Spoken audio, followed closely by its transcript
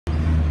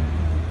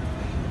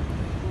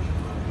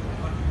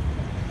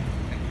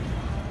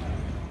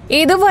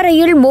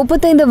இதுவரையில்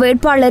 35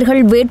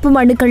 வேட்பாளர்கள்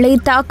வேட்புமனுக்களை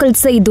தாக்கல்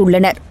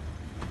செய்துள்ளனர்.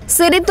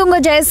 சிறிதுங்க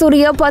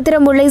ஜெயசூரிய,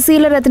 பத்திரமுல்லை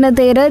சீலரத்ன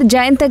தேரர்,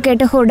 ஜயந்த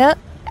கெட்டகோட,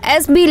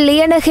 எஸ்.பி.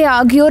 லியனகே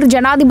ஆகியோர்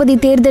ஜனாதிபதி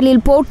தேர்தலில்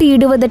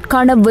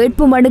போட்டியிடுவதற்கான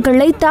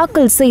வேட்புமனுக்களை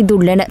தாக்கல்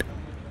செய்துள்ளனர்.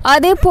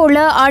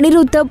 அதேபோல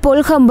அனிருத்த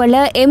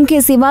பொல்கம்பல,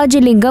 எம்.கே.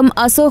 சிவாஜிலிங்கம்,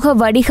 அசோக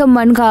வடிகம்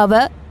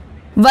மன்காவ,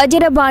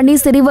 வஜரபாணி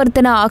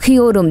சிறிவர்த்தன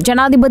ஆகியோரும்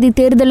ஜனாதிபதி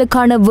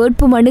தேர்தலுக்கான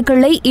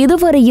வேட்புமனுக்களை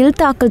இதுவரையில்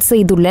தாக்கல்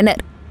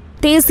செய்துள்ளனர்.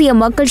 தேசிய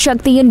மக்கள்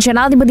சக்தியின்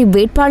ஜனாதிபதி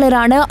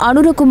வேட்பாளரான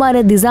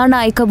அனுரகுமார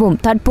திசாநாயக்கவும்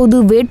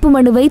தற்போது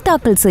வேட்புமனுவை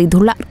தாக்கல்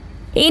செய்துள்ளார்.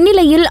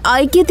 இந்நிலையில்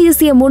ஐக்கிய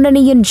தேசிய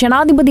முன்னணியின்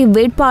ஜனாதிபதி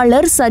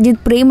வேட்பாளர்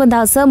சஜித்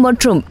பிரேமதாச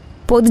மற்றும்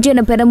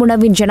பொதுஜன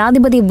பெரமுனவின்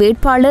ஜனாதிபதி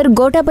வேட்பாளர்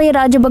கோட்டாபய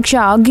ராஜபக்ஷ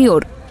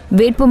ஆகியோர்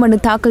வேட்புமனு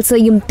தாக்கல்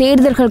செய்யும்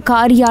தேர்தல்கள்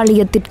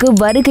காரியாலயத்திற்கு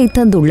வருகை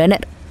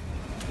தந்துள்ளனர்.